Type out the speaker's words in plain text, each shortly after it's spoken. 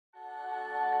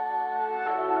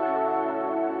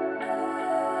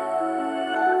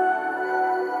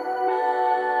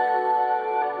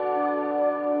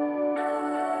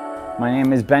My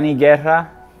name is Benny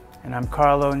Guerra. And I'm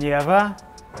Carlo and Benny.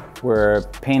 We're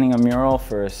painting a mural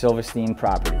for Silverstein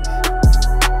Properties.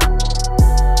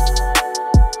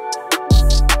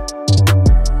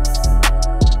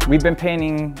 We've been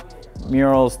painting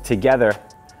murals together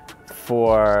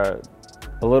for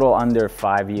a little under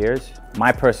 5 years.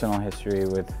 My personal history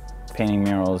with painting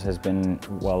murals has been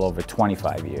well over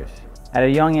 25 years. At a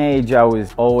young age, I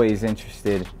was always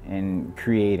interested in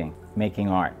creating, making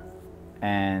art.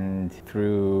 And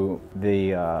through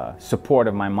the support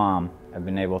of my mom, I've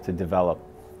been able to develop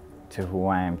to who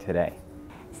I am today.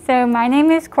 So my name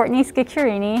is Courtney.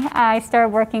 I started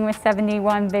working with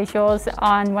 71 Visuals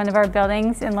on one of our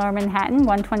buildings in Lower Manhattan,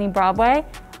 120 Broadway,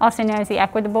 also known as the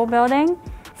Equitable Building.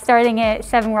 Starting at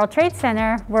 7 World Trade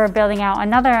Center, we're building out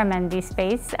another amenity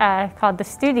space called the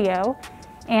Studio.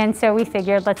 And so we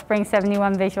figured, let's bring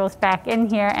 71 Visuals back in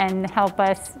here and help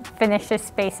us finish this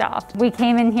space off. We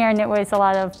came in here and it was a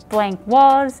lot of blank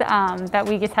walls that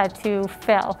we just had to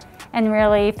fill and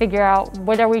really figure out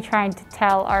what are we trying to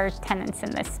tell our tenants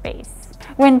in this space.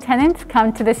 When tenants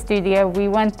come to the studio, we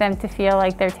want them to feel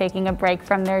like they're taking a break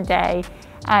from their day.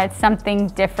 It's something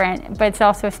different, but it's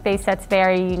also a space that's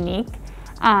very unique.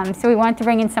 So we want to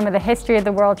bring in some of the history of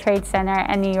the World Trade Center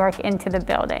and New York into the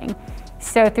building.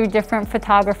 So through different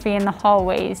photography in the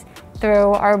hallways,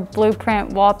 through our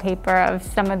blueprint wallpaper of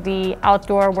some of the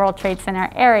outdoor World Trade Center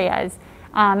areas,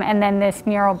 and then this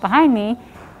mural behind me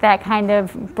that kind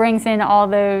of brings in all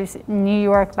those New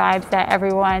York vibes that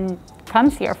everyone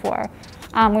comes here for.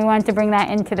 We wanted to bring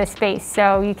that into the space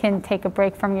so you can take a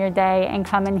break from your day and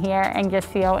come in here and just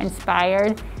feel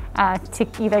inspired to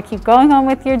either keep going on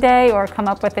with your day or come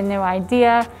up with a new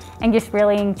idea and just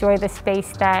really enjoy the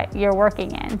space that you're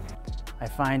working in. I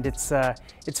find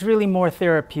it's really more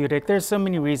therapeutic. There's so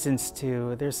many reasons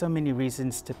to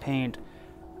paint.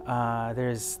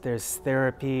 There's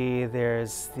therapy.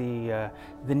 There's the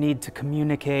need to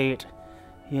communicate.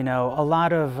 You know, a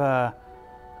lot of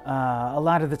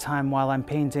the time while I'm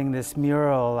painting this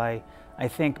mural, I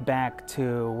think back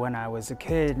to when I was a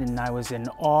kid and I was in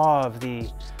awe of the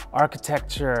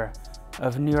architecture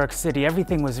of New York City.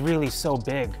 Everything was really so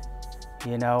big.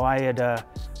 You know,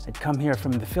 I'd come here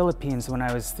from the Philippines when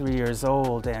I was 3 years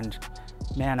old, and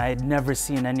man, I had never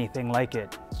seen anything like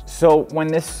it. So when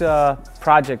this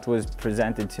project was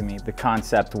presented to me, the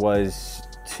concept was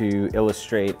to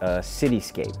illustrate a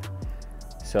cityscape.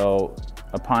 So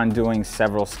upon doing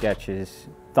several sketches,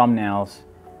 thumbnails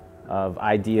of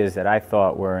ideas that I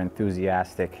thought were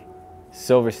enthusiastic,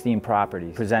 Silverstein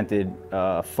Properties presented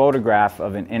a photograph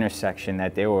of an intersection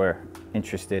that they were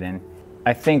interested in.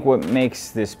 I think what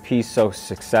makes this piece so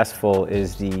successful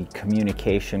is the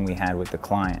communication we had with the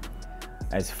client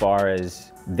as far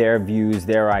as their views,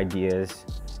 their ideas,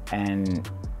 and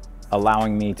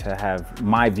allowing me to have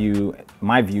my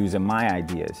views and my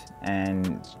ideas.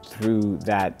 And through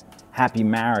that happy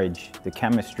marriage, the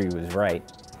chemistry was right.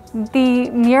 The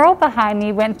mural behind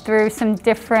me went through some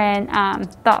different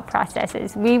thought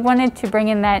processes. We wanted to bring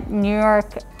in that New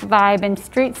York vibe and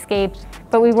streetscape,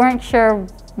 but we weren't sure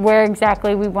where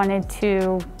exactly we wanted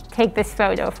to take this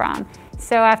photo from.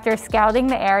 So after scouting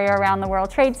the area around the World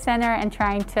Trade Center and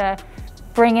trying to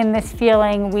bring in this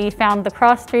feeling, we found the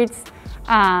cross streets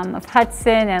of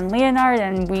Hudson and Leonard,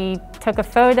 and we took a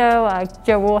photo.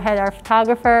 Joe Woolhead, our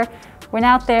photographer, went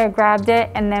out there, grabbed it,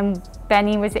 and then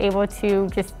Benny was able to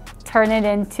just turn it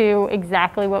into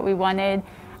exactly what we wanted.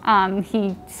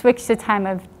 He switched the time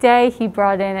of day. He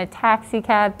brought in a taxi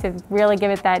cab to really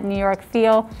give it that New York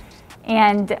feel.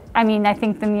 And I mean, I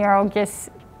think the mural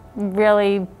just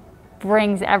really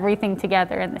brings everything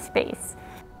together in the space.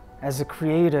 As a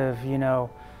creative, you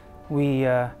know, we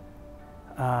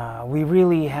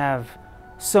really have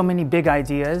so many big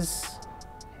ideas,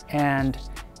 and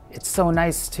it's so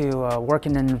nice to work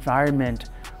in an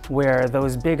environment where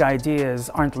those big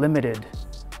ideas aren't limited.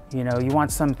 You know, you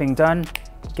want something done,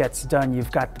 it gets done.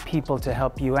 You've got the people to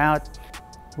help you out.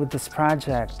 With this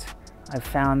project, I've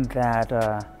found that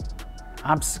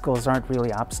obstacles aren't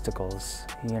really obstacles.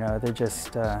 You know, they're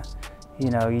just, you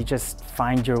know, you just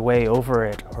find your way over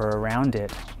it or around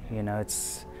it. You know,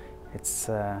 it's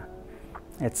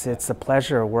a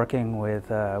pleasure working with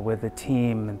a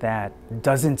team that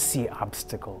doesn't see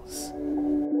obstacles.